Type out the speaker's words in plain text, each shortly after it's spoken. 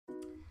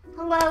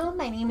Hello,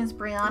 my name is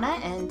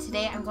Breannah, and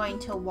today I'm going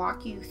to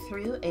walk you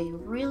through a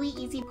really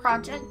easy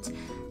project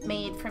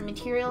made from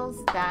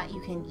materials that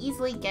you can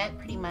easily get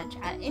pretty much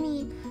at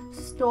any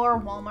store,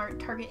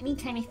 Walmart, Target, any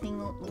tiny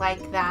thing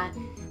like that.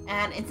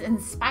 And it's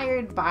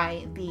inspired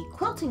by the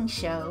quilting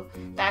show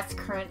that's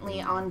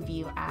currently on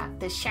view at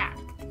the Shack.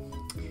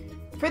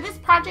 For this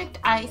project,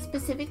 I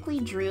specifically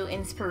drew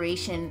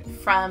inspiration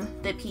from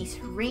the piece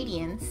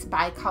Radiance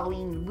by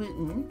Colleen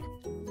Wooten.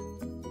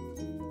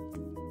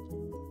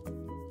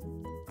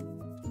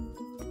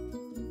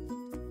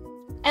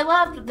 I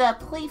loved the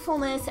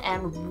playfulness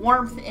and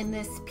warmth in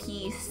this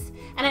piece,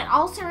 and it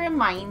also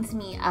reminds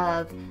me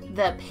of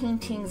the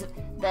paintings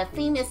the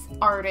famous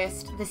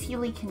artist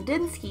Vasily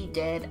Kandinsky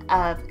did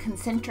of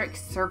concentric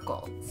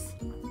circles.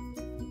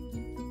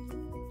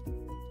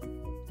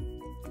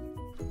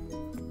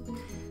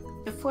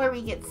 Before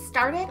we get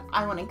started,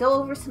 I want to go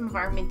over some of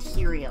our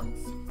materials.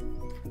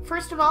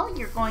 First of all,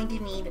 you're going to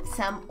need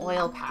some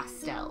oil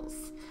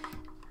pastels.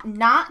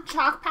 Not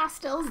chalk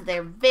pastels,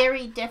 they're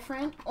very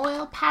different.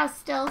 Oil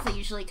pastels, they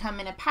usually come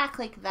in a pack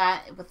like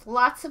that with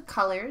lots of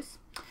colors.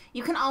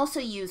 You can also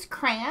use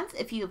crayons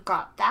if you've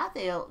got that.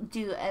 They'll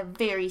do a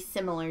very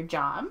similar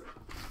job.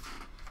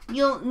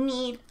 You'll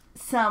need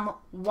some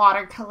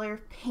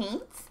watercolor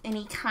paints.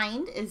 Any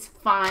kind is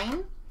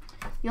fine.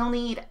 You'll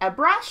need a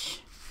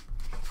brush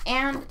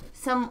and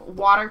some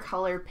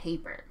watercolor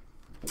paper.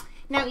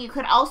 Now you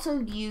could also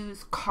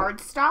use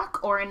cardstock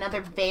or another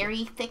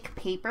very thick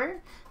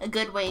paper. A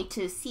good way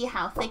to see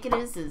how thick it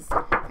is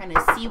kind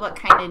of see what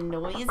kind of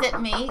noise it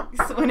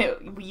makes when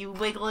you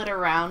wiggle it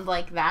around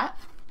like that.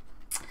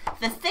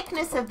 The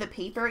thickness of the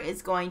paper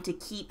is going to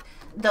keep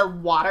the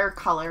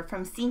watercolor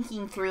from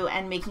sinking through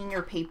and making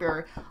your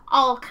paper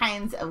all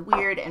kinds of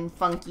weird and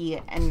funky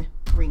and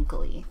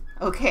wrinkly.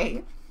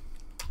 Okay?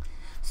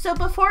 So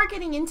before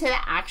getting into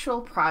the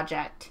actual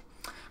project,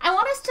 I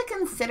want us to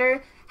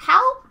consider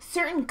how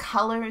certain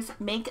colors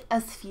make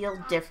us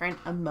feel different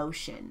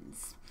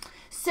emotions.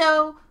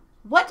 So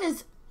what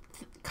does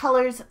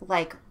colors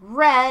like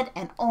red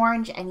and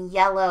orange and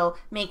yellow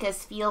make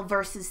us feel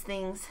versus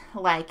things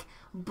like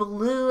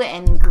blue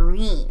and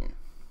green?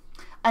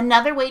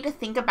 Another way to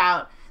think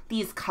about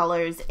these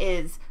colors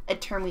is a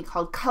term we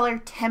call color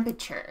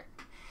temperature.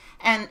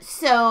 And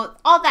so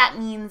all that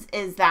means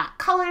is that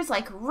colors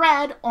like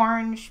red,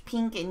 orange,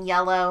 pink, and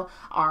yellow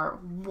are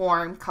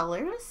warm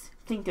colors.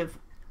 Think of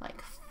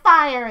like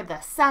fire,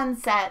 the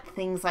sunset,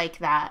 things like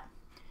that.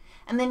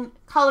 And then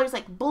colors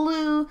like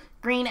blue,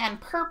 green, and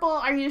purple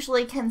are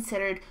usually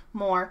considered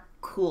more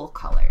cool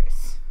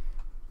colors.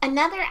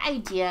 Another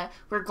idea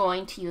we're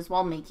going to use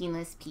while making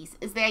this piece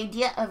is the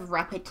idea of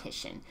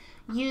repetition,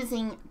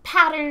 using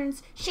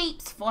patterns,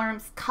 shapes,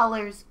 forms,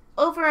 colors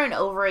over and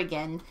over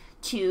again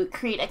to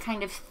create a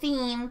kind of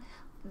theme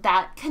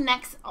that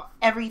connects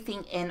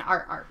everything in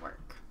our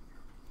artwork.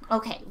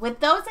 Okay, with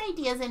those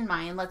ideas in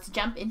mind, let's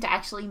jump into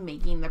actually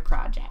making the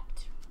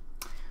project.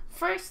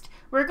 First,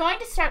 we're going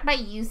to start by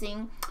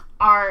using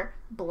our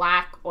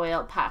black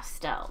oil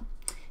pastel.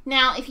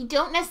 Now, if you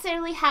don't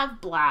necessarily have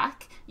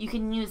black, you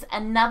can use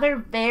another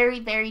very,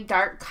 very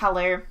dark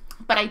color,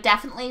 but I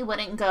definitely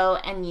wouldn't go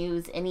and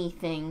use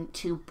anything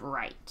too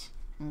bright.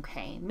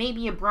 Okay,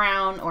 maybe a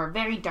brown or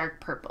very dark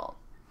purple.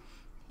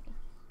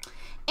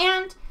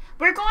 And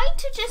we're going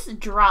to just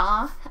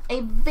draw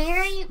a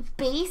very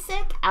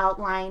basic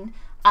outline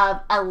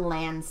of a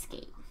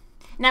landscape.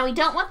 Now, we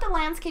don't want the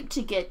landscape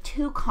to get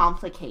too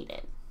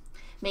complicated.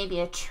 Maybe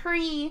a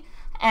tree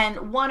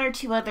and one or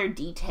two other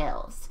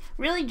details.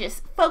 Really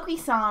just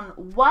focus on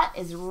what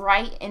is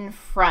right in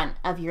front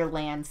of your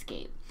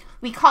landscape.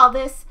 We call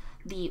this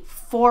the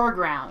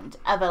foreground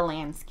of a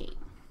landscape.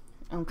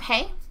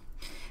 Okay?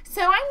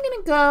 So I'm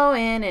going to go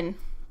in and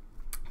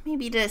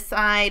maybe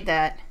decide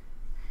that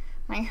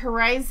my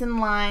horizon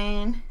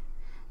line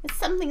is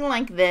something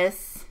like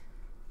this.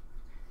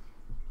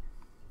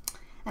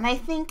 And I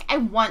think I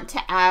want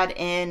to add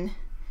in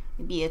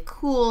maybe a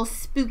cool,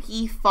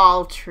 spooky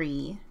fall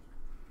tree.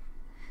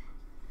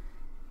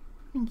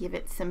 And give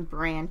it some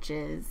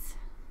branches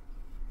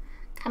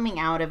coming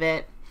out of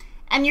it.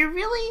 And you're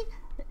really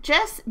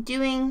just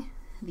doing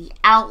the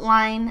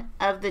outline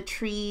of the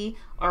tree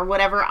or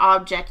whatever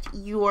object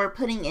you're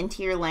putting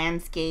into your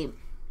landscape.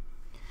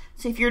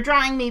 So if you're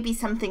drawing maybe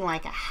something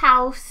like a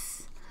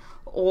house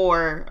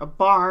or a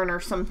barn or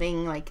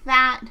something like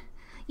that,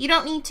 you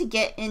don't need to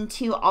get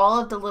into all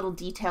of the little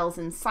details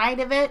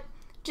inside of it.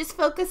 Just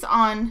focus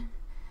on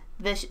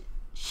the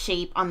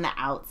shape on the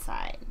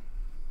outside.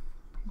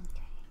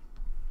 Okay.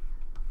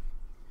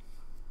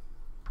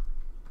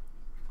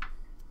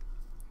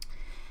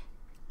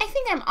 I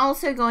think I'm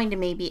also going to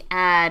maybe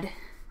add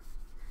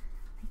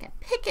like a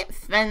picket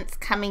fence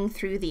coming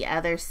through the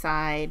other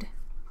side.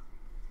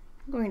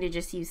 I'm going to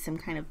just use some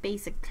kind of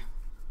basic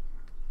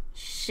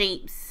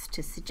shapes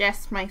to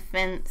suggest my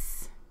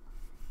fence.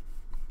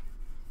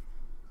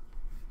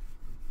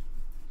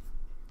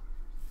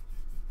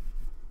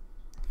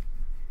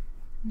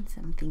 And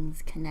some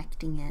things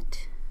connecting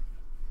it.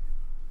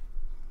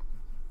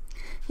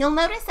 You'll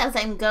notice as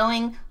I'm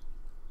going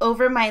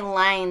over my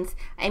lines,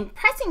 I'm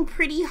pressing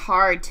pretty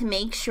hard to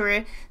make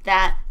sure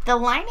that the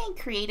line I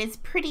create is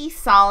pretty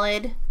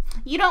solid.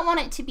 You don't want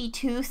it to be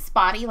too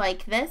spotty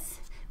like this,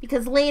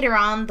 because later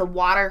on the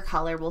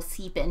watercolor will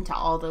seep into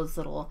all those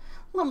little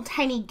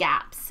tiny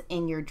gaps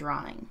in your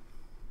drawing.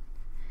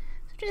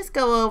 So just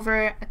go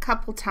over a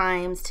couple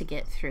times to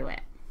get through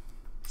it.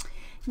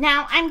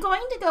 Now I'm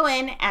going to go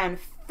in and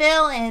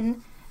fill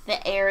in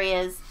the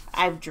areas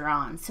I've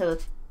drawn. So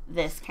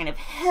this kind of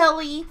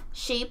hilly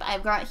shape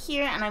I've got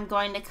here, and I'm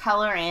going to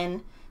color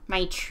in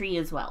my tree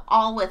as well,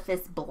 all with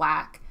this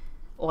black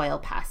oil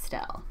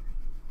pastel.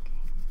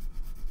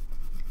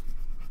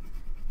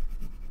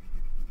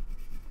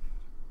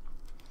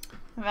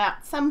 If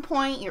at some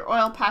point your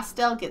oil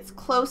pastel gets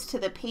close to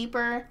the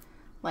paper,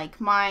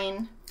 like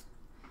mine,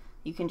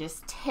 you can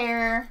just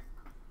tear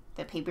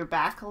the paper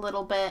back a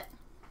little bit,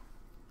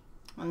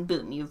 and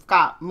boom, you've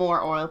got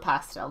more oil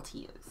pastel to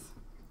use.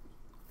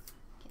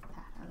 Get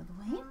that out of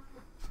the way.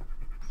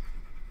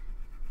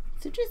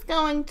 So just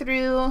going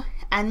through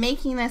and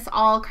making this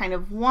all kind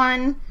of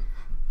one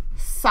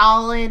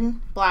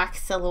solid black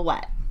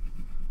silhouette.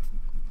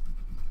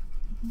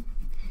 And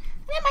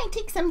it might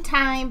take some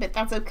time, but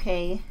that's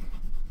okay.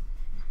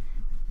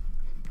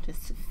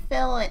 Just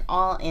fill it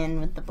all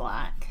in with the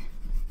black.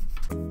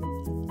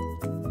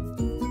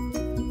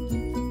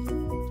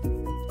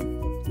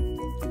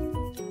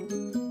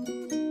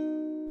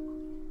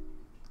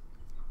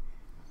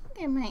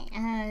 I might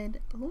add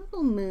a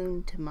little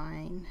moon to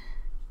mine.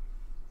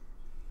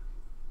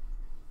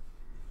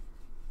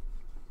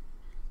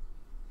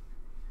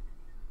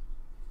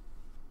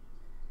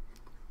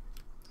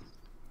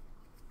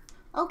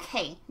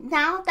 Okay,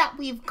 now that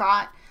we've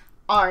got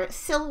our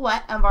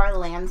silhouette of our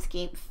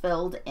landscape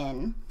filled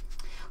in,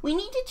 we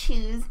need to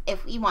choose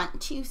if we want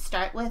to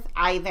start with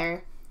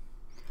either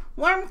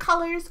warm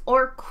colors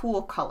or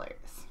cool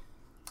colors.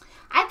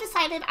 I've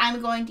decided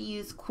I'm going to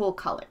use cool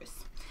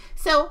colors.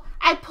 So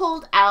I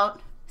pulled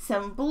out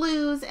some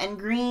blues and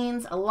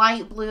greens, a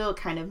light blue, a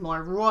kind of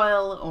more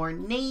royal or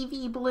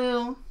navy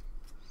blue.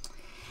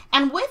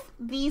 And with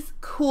these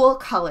cool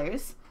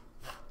colors,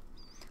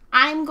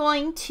 I'm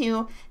going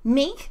to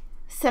make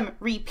some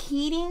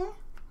repeating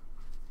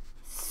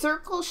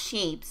circle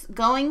shapes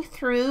going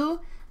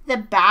through the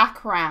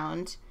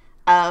background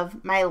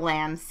of my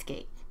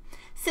landscape,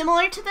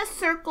 similar to the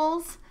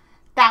circles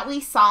that we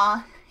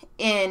saw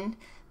in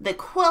the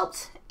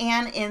quilt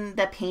and in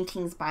the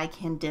paintings by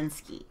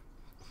Kandinsky.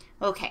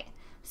 Okay,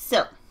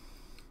 so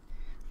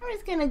I'm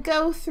just gonna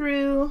go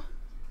through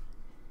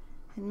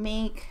and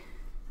make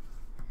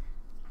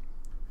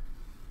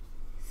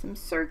some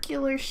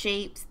circular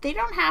shapes. They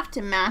don't have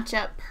to match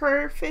up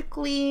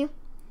perfectly.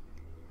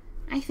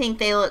 I think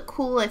they look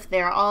cool if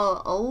they're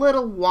all a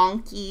little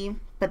wonky,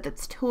 but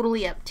that's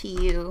totally up to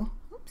you.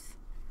 Oops.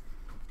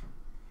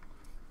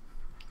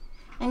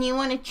 And you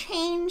want to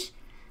change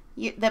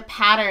the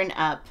pattern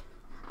up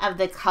of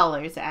the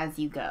colors as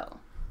you go.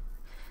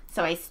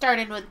 So I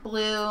started with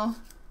blue. I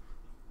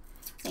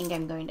think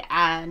I'm going to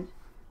add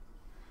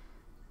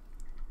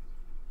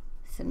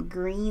some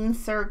green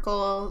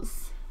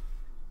circles,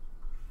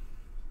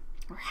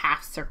 or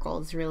half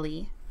circles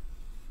really.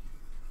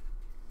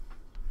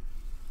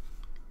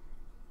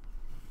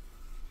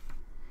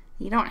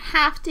 You don't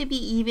have to be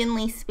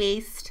evenly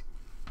spaced,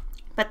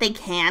 but they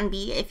can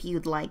be if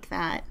you'd like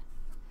that.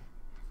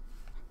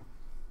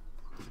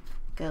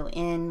 Go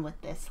in with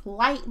this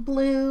light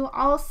blue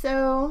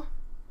also.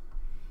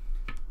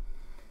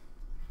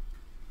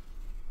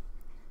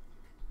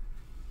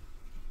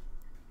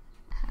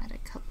 Add a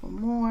couple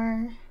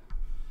more.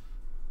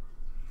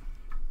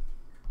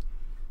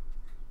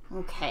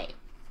 Okay.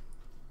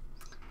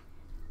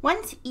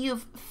 Once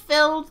you've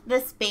filled the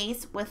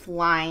space with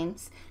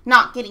lines,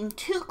 not getting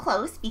too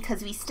close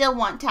because we still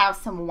want to have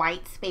some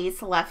white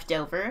space left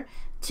over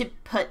to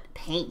put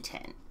paint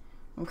in.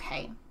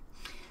 Okay.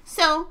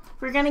 So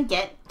we're going to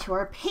get to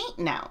our paint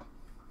now.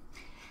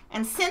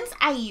 And since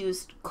I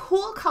used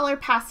cool color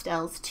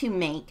pastels to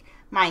make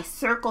my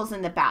circles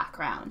in the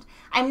background,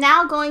 I'm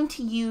now going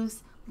to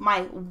use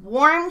my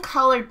warm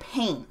colored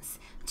paints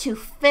to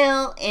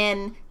fill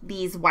in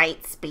these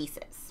white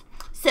spaces.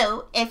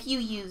 So if you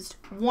used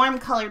warm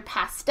colored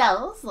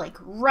pastels like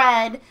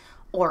red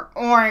or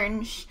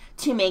orange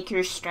to make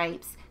your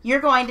stripes, you're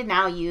going to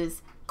now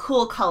use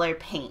cool color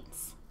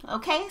paints.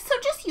 Okay, so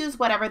just use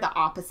whatever the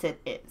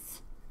opposite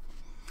is.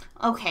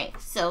 Okay,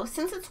 so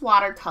since it's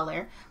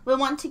watercolor, we'll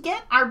want to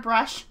get our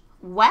brush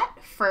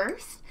wet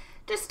first,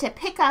 just to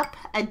pick up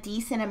a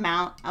decent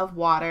amount of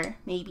water,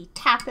 maybe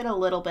tap it a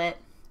little bit,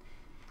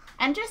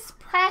 and just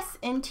press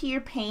into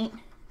your paint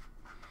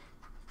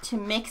to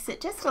mix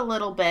it just a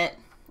little bit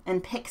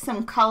and pick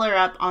some color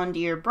up onto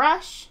your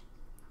brush.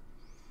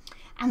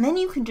 And then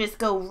you can just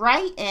go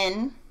right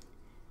in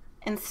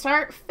and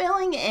start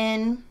filling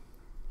in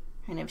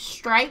kind of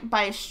stripe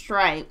by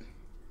stripe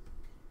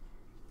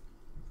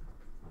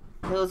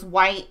those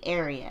white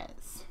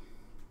areas.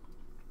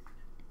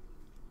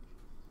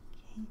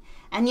 Okay.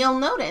 And you'll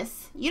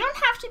notice you don't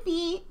have to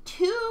be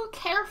too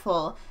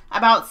careful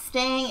about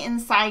staying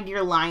inside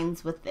your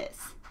lines with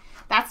this.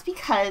 That's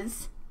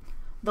because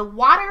the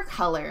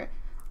watercolor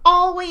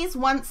always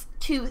wants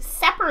to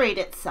separate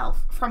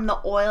itself from the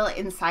oil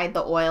inside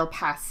the oil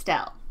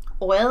pastel.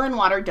 Oil and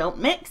water don't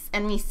mix,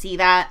 and we see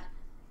that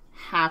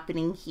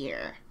happening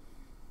here.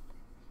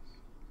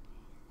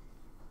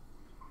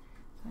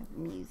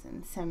 I'm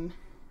using some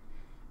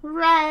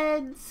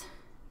reds.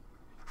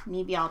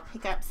 Maybe I'll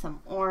pick up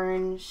some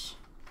orange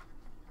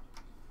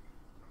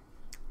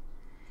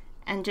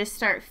and just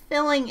start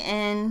filling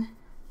in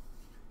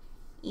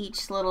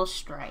each little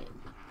stripe.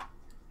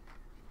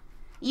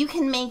 You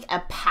can make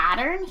a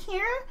pattern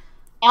here,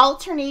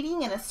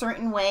 alternating in a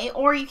certain way,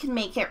 or you can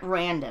make it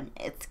random.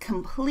 It's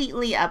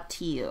completely up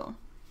to you.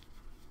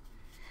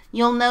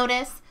 You'll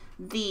notice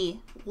the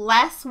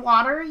less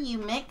water you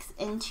mix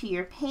into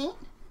your paint,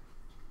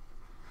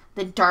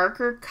 the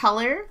darker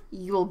color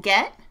you'll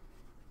get.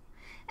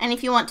 And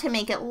if you want to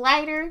make it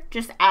lighter,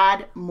 just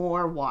add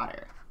more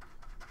water.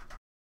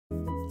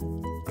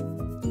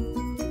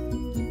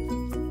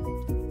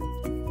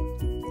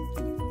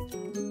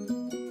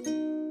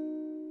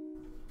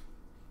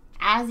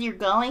 As you're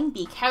going,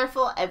 be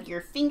careful of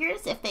your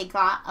fingers. If they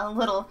got a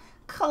little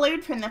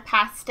colored from the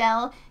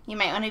pastel, you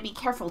might want to be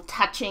careful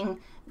touching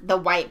the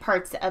white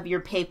parts of your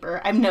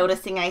paper. I'm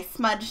noticing I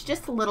smudged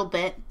just a little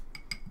bit.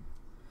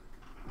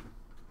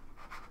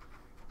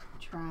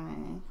 Try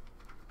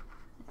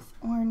this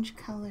orange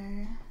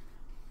color.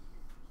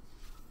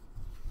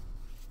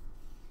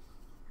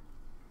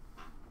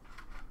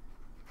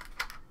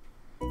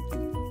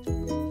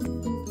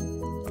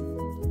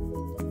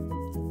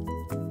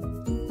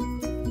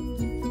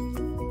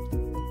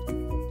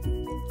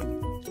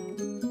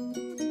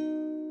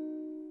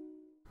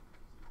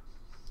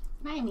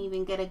 I'm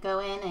even going to go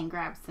in and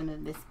grab some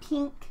of this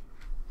pink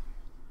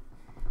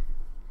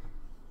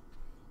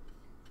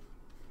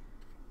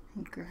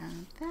and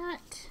grab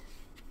that.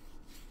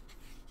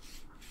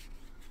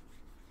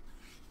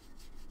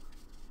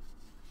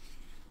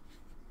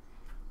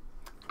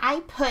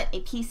 I put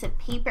a piece of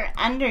paper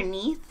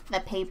underneath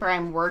the paper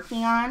I'm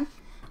working on,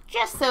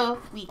 just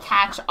so we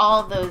catch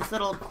all those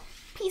little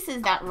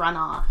pieces that run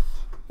off.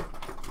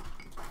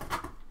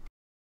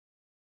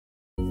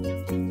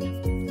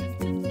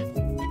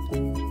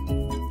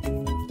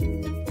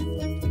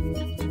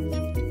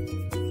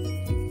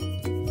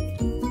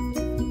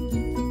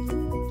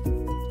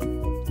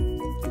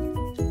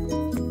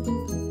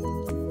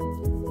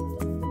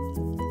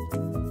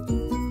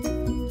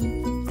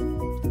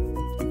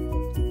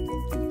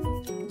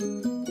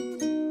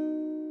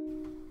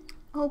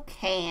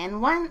 Okay,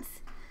 and once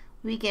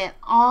we get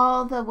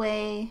all the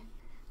way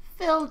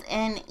filled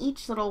in,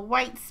 each little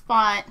white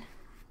spot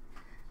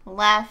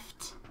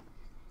left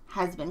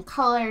has been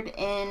colored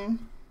in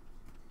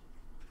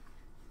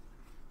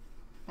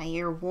by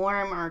your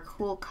warm or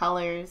cool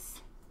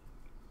colors.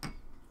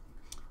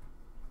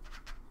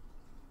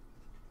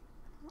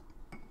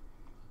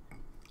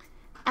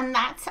 And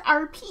that's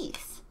our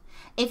piece.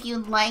 If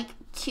you'd like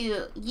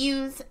to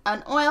use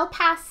an oil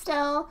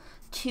pastel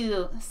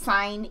to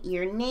sign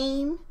your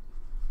name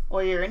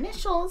or your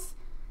initials,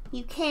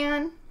 you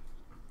can,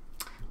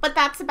 but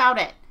that's about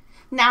it.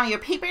 Now your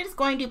paper is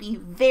going to be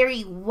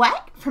very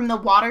wet from the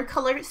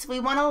watercolor, so we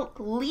want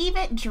to leave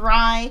it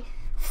dry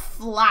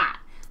flat.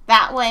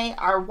 That way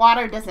our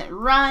water doesn't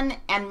run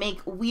and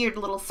make weird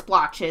little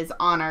splotches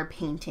on our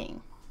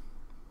painting.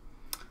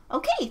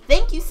 Okay,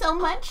 thank you so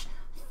much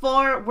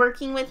for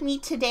working with me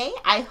today.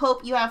 I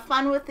hope you have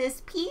fun with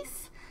this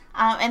piece,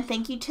 and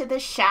thank you to the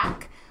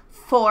Shack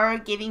for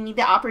giving me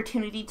the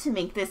opportunity to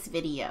make this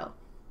video.